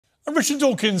And Richard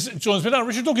Dawkins joins me now.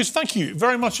 Richard Dawkins, thank you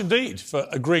very much indeed for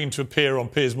agreeing to appear on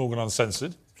Piers Morgan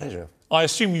Uncensored. Pleasure. I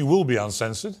assume you will be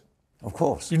uncensored. Of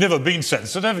course. You've never been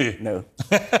censored, have you? No.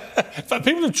 In fact,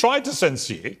 people have tried to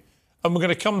censor you, and we're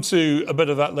going to come to a bit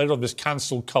of that later on. This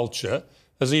cancel culture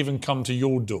has even come to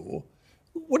your door.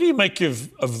 What do you make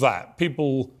of that?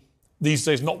 People these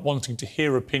days not wanting to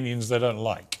hear opinions they don't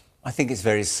like. I think it's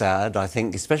very sad. I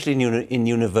think, especially in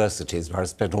universities, where I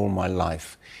spent all my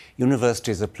life,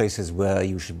 universities are places where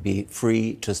you should be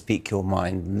free to speak your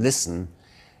mind, listen,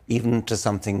 even to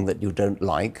something that you don't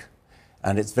like.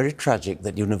 And it's very tragic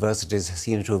that universities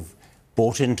seem to have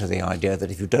bought into the idea that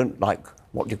if you don't like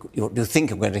what you think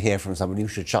you're going to hear from somebody, you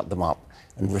should shut them up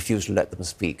and refuse to let them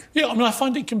speak. Yeah, I mean, I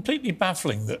find it completely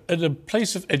baffling that at a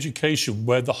place of education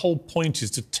where the whole point is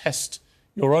to test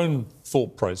your own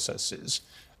thought processes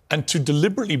and to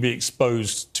deliberately be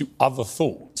exposed to other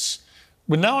thoughts,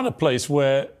 we're now in a place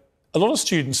where a lot of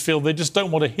students feel they just don't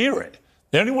want to hear it.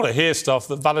 They only want to hear stuff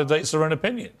that validates their own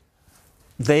opinion.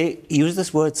 They use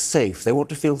this word safe. They want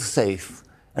to feel safe.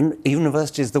 And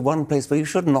university is the one place where you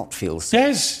should not feel safe.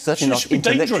 Yes. Certainly not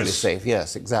intellectually dangerous. safe.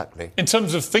 Yes, exactly. In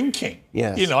terms of thinking.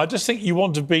 Yes. You know, I just think you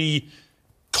want to be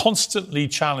constantly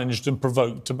challenged and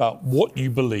provoked about what you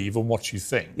believe and what you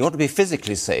think. You want to be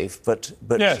physically safe, but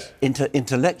yes.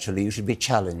 Intellectually you should be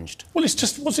challenged. Well, it's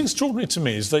just, what's extraordinary to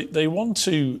me is they want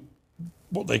to,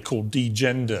 what they call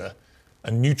degender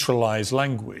and neutralise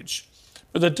language,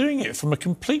 but they're doing it from a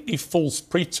completely false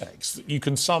pretext that you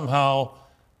can somehow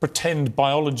pretend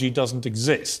biology doesn't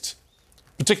exist,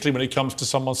 particularly when it comes to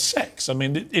someone's sex. I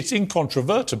mean, it's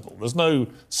incontrovertible. There's no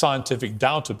scientific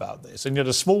doubt about this. And yet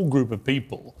a small group of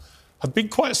people have been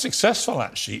quite successful,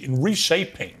 actually, in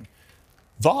reshaping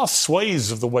vast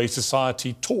swathes of the way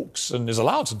society talks and is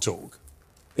allowed to talk.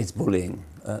 It's bullying.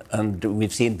 And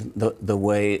we've seen the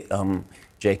way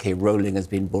J.K. Rowling has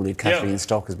been bullied, Kathleen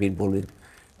Stock has been bullied.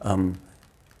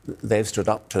 They've stood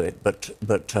up to it. But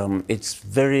it's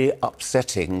very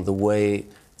upsetting the way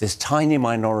this tiny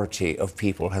minority of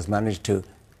people has managed to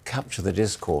capture the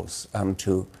discourse and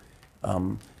to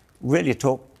really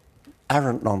talk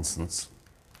arrant nonsense.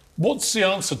 What's the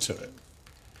answer to it?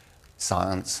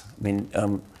 Science. I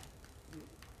mean,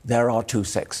 there are two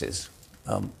sexes.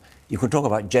 You can talk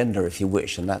about gender if you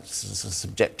wish, and that's a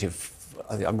subjective...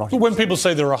 I'm not. But when people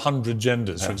say there are 100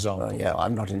 genders, for example. Yeah,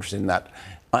 I'm not interested in that.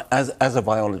 As a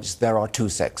biologist, there are two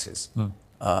sexes,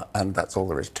 and that's all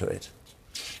there is to it.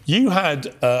 You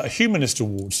had a Humanist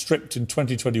Award stripped in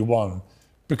 2021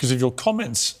 because of your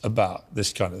comments about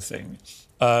this kind of thing.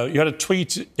 You had a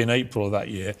tweet in April of that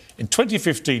year. In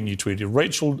 2015, you tweeted,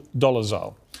 Rachel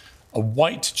Dolezal, a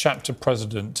white chapter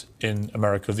president in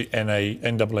America of the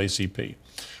NAACP,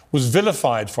 was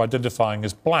vilified for identifying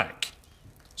as black.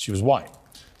 She was white.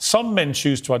 Some men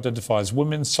choose to identify as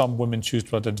women, some women choose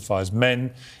to identify as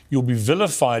men. You'll be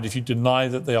vilified if you deny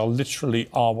that they literally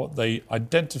are what they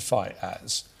identify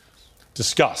as.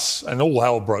 Discuss. And all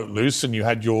hell broke loose and you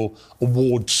had your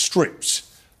award stripped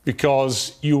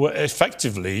because you were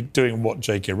effectively doing what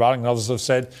J.K. Rowling and others have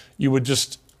said. You were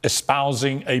just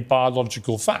espousing a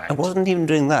biological fact. I wasn't even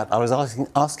doing that. I was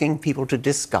asking people to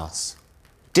discuss.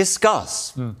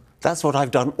 Discuss. That's what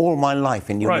I've done all my life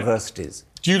in universities. Right.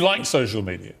 Do you like social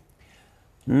media?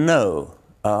 No,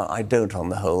 I don't. On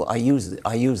the whole, I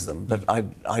use them, but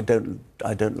I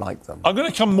don't like them. I'm going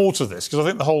to come more to this because I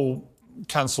think the whole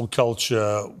cancel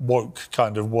culture, woke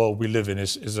kind of world we live in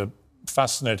is a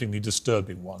fascinatingly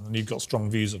disturbing one, and you've got strong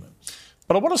views on it.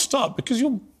 But I want to start because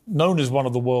you're known as one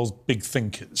of the world's big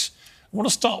thinkers. I want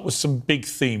to start with some big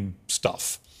theme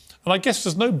stuff, and I guess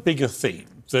there's no bigger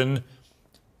theme than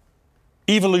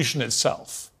evolution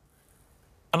itself.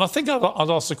 And I think I'd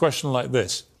ask a question like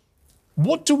this.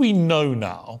 What do we know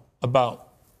now about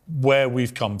where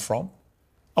we've come from?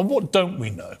 And what don't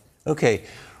we know? OK.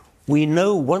 We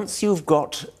know once you've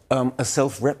got a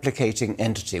self-replicating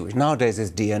entity, which nowadays is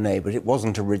DNA, but it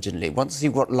wasn't originally, once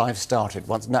you've got life started,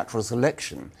 once natural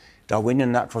selection,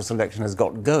 Darwinian natural selection has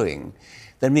got going,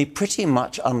 then we pretty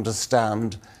much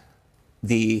understand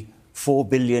the 4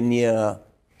 billion year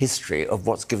history of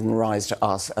what's given rise to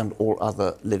us and all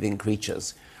other living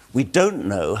creatures. We don't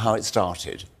know how it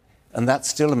started, and that's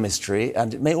still a mystery,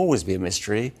 and it may always be a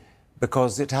mystery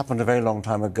because it happened a very long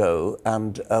time ago,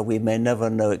 and we may never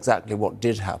know exactly what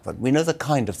did happen. We know the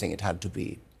kind of thing it had to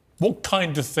be. What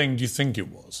kind of thing do you think it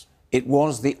was? It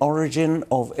was the origin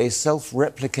of a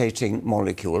self-replicating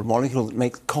molecule, a molecule that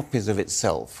makes copies of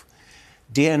itself.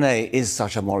 DNA is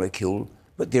such a molecule,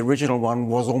 but the original one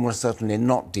was almost certainly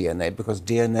not DNA, because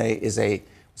DNA is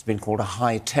what's been called a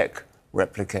high-tech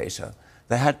replicator.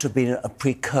 There had to be a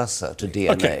precursor to DNA.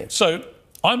 OK, so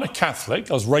I'm a Catholic.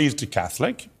 I was raised a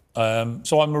Catholic.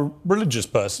 So I'm a religious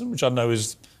person, which I know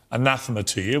is anathema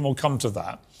to you, and we'll come to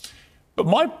that. But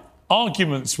my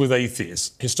arguments with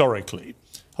atheists, historically,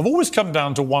 have always come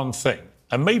down to one thing.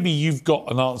 And maybe you've got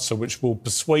an answer which will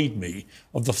persuade me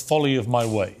of the folly of my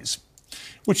ways,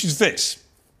 which is this.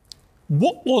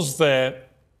 What was there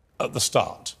at the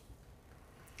start?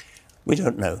 We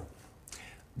don't know.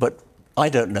 But I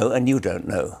don't know and you don't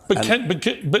know.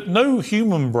 But no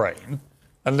human brain,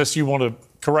 unless you want to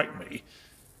correct me,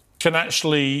 can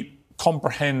actually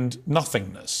comprehend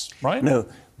nothingness, right? No,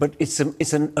 but it's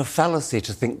a fallacy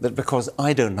to think that because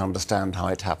I don't understand how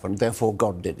it happened, therefore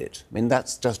God did it. I mean,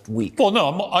 that's just weak. Well,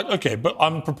 no, OK, but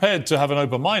I'm prepared to have an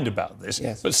open mind about this.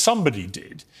 Yes. But somebody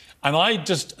did. And I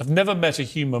just have never met a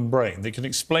human brain that can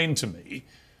explain to me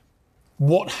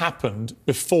what happened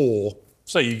before,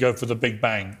 say you go for the Big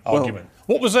Bang argument.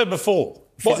 What was there before?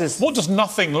 What does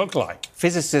nothing look like?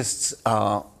 Physicists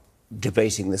are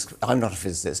debating this. I'm not a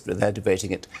physicist, but they're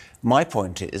debating it. My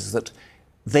point is that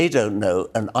they don't know,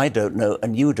 and I don't know,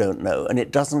 and you don't know, and it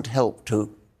doesn't help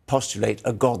to postulate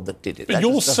a God that did it. But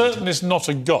you're certain it's not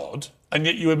a God, and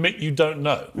yet you admit you don't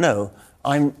know. No,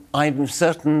 I'm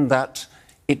certain that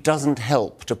it doesn't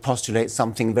help to postulate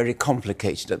something very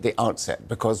complicated at the outset,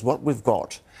 because what we've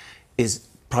got is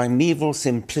primeval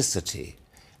simplicity,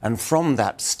 and from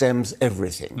that stems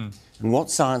everything. And what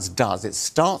science does, it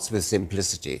starts with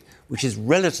simplicity, which is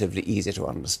relatively easy to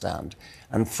understand,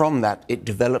 and from that it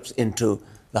develops into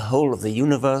the whole of the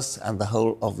universe and the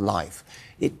whole of life.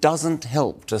 It doesn't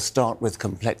help to start with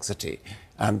complexity,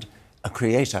 and a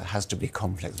creator has to be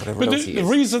complex, whatever else he is.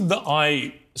 The reason that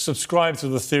I subscribe to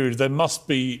the theory there must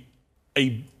be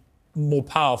a more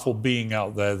powerful being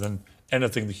out there than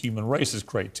anything the human race has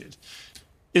created,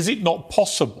 is it not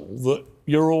possible that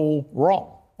you're all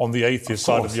wrong on the atheist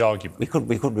side of the argument? We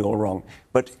could be all wrong.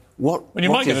 But you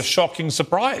might get a shocking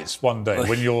surprise one day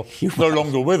when you're no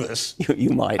longer with us. You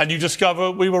might. And you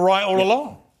discover we were right all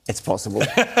along. It's possible.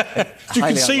 Do you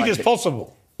concede it's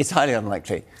possible? It's highly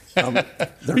unlikely.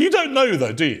 You don't know,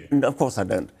 though, do you? No, of course I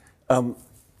don't.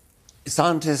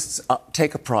 Scientists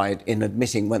take a pride in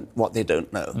admitting what they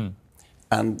don't know.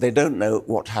 And they don't know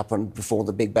what happened before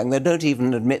the Big Bang. They don't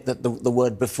even admit that the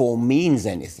word before means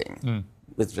anything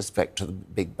with respect to the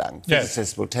Big Bang.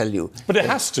 Physicists will tell you. But it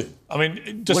has to. I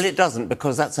mean, Well, it doesn't,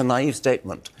 because that's a naive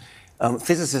statement.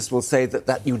 Physicists will say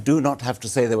that you do not have to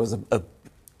say there was a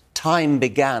time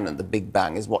began at the Big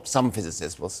Bang, is what some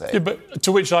physicists will say. Yeah, but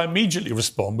to which I immediately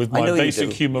respond with my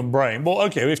basic human brain. Well,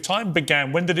 OK, if time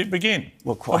began, when did it begin?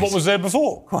 Well, quite. And what was there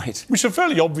before? Quite. Which is a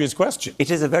fairly obvious question.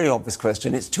 It is a very obvious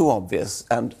question. It's too obvious,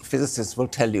 and physicists will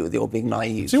tell you that you're being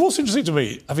naive. See, what's interesting to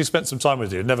me, having spent some time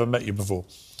with you, never met you before,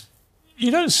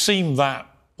 you don't seem that,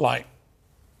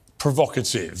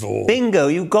 provocative or... Bingo,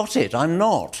 you got it. I'm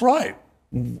not. Right.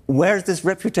 Where has this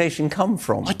reputation come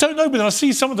from? I don't know, but I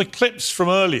see some of the clips from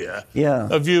earlier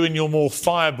of you in your more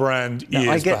firebrand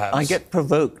years, perhaps. I get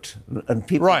provoked, and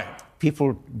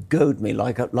people goad me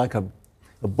like a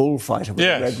bullfighter with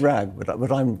a red rag.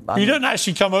 But I'm you don't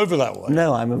actually come over that way.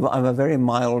 No, I'm a very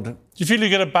mild... Do you feel you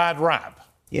get a bad rap?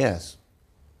 Yes.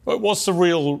 But what's the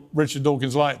real Richard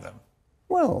Dawkins like, then?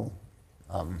 Well,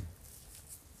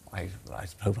 I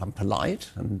suppose I'm polite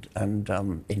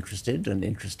and interested and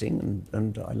interesting,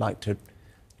 and I like to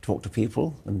talk to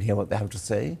people and hear what they have to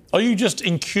say. Are you just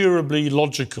incurably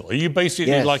logical? Are you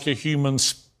basically like a human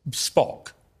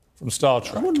Spock from Star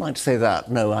Trek? I wouldn't like to say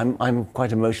that. No, I'm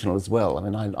quite emotional as well. I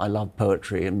mean, I love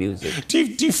poetry and music. Do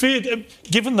you fear,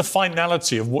 given the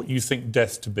finality of what you think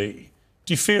death to be,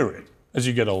 do you fear it as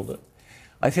you get older?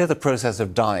 I fear the process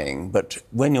of dying, but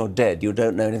when you're dead, you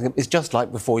don't know anything. It's just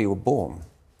like before you were born.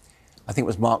 I think it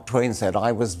was Mark Twain said,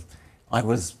 I was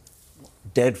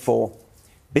dead for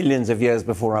billions of years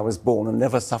before I was born and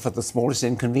never suffered the smallest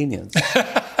inconvenience.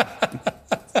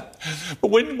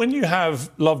 But when you have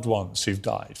loved ones who've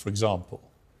died, for example...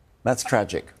 That's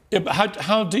tragic. Yeah, but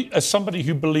how do, as somebody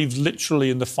who believes literally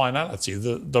in the finality,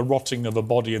 the rotting of a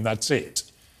body and that's it,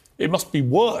 it must be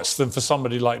worse than for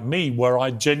somebody like me, where I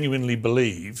genuinely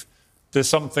believe there's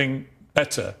something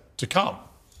better to come.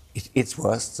 It's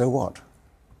worse, so what?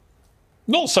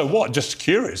 Not so what, just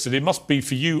curious, that it must be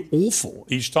for you awful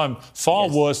each time, far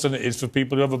worse than it is for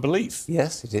people who have a belief.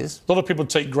 Yes, it is. A lot of people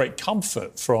take great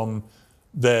comfort from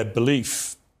their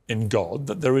belief in God,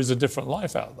 that there is a different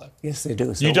life out there. Yes, they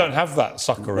do. So you don't have that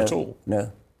sucker at all.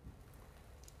 No.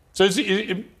 So is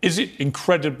it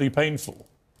incredibly painful?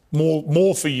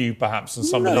 More for you, perhaps, than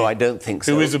somebody I don't think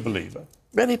so. Who is a believer?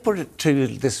 Let me put it to you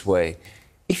this way.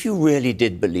 If you really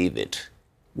did believe it,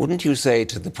 wouldn't you say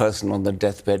to the person on the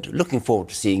deathbed, looking forward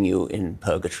to seeing you in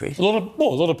purgatory? A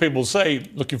lot of people say,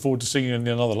 looking forward to seeing you in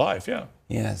another life, yeah.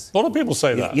 Yes. A lot of people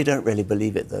say that. You don't really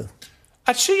believe it, though.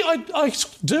 Actually, I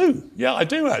sort of do. Yeah, I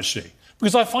do, actually.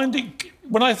 Because I find it,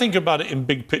 when I think about it in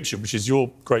big picture, which is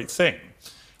your great thing,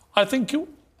 I think,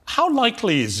 how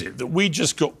likely is it that we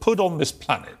just got put on this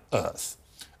planet, Earth,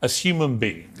 as human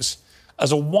beings,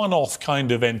 as a one-off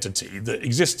kind of entity that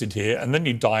existed here, and then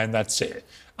you die and that's it?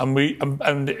 And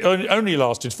it only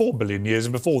lasted 4 billion years,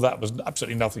 and before that was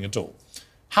absolutely nothing at all.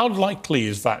 How likely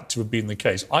is that to have been the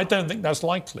case? I don't think that's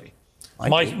likely.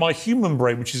 My human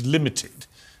brain, which is limited,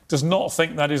 does not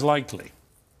think that is likely.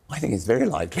 I think it's very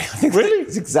likely. I think really?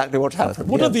 It's exactly what happened.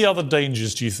 What are the other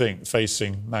dangers, do you think,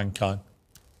 facing mankind?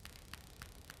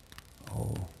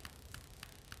 Oh,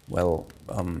 well,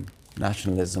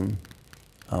 nationalism,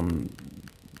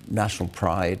 national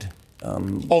pride.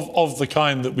 Of the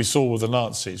kind that we saw with the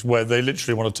Nazis, where they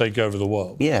literally want to take over the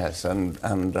world. Yes, and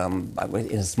in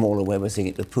a smaller way, we're seeing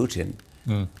it with Putin.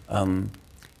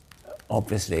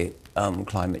 Obviously,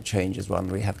 climate change is one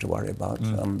we have to worry about.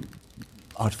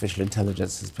 Artificial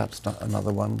intelligence is perhaps not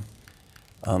another one.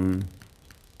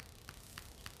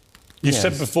 You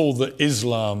said before that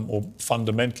Islam, or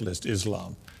fundamentalist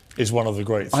Islam, is one of the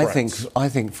great threats. I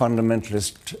think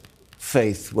fundamentalist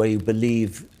faith, where you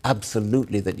believe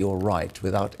absolutely that you're right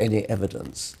without any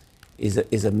evidence,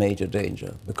 is a major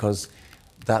danger, because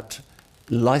that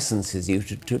licenses you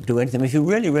to do anything. If you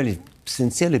really, really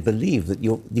sincerely believe that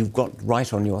you've got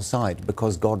right on your side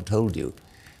because God told you,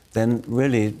 then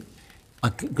really I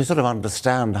can sort of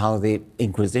understand how the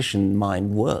Inquisition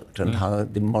mind worked and how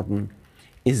the modern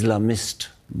Islamist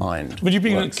mind But you're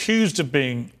being works. accused of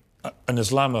being an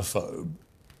Islamophobe,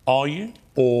 are you?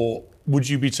 Or would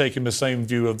you be taking the same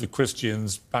view of the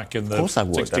Christians back in the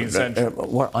 16th century?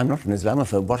 I'm not an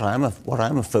Islamophobe. What I am a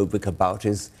phobic about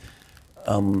is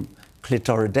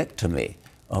clitoridectomy,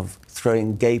 of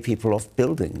throwing gay people off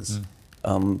buildings,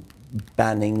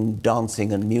 banning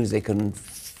dancing and music and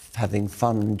having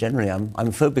fun generally. I'm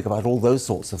phobic about all those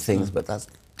sorts of things, but that's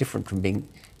different from being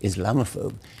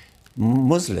Islamophobe.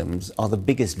 Muslims are the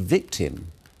biggest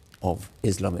victim of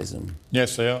Islamism.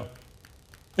 Yes, they are.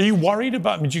 Are you worried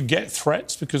about, did you get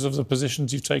threats because of the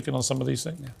positions you've taken on some of these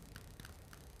things? Yeah.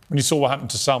 When you saw what happened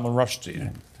to Salman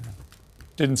Rushdie,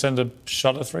 didn't send a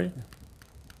shudder through you?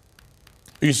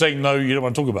 Are you saying no, you don't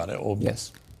want to talk about it? Or...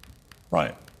 Yes.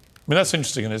 Right. That's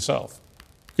interesting in itself.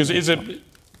 Because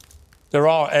there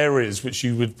are areas which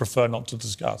you would prefer not to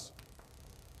discuss.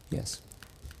 Yes.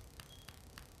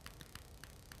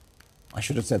 I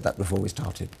should have said that before we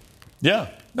started. Yeah.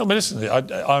 No, but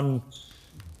listen,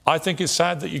 I think it's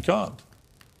sad that you can't.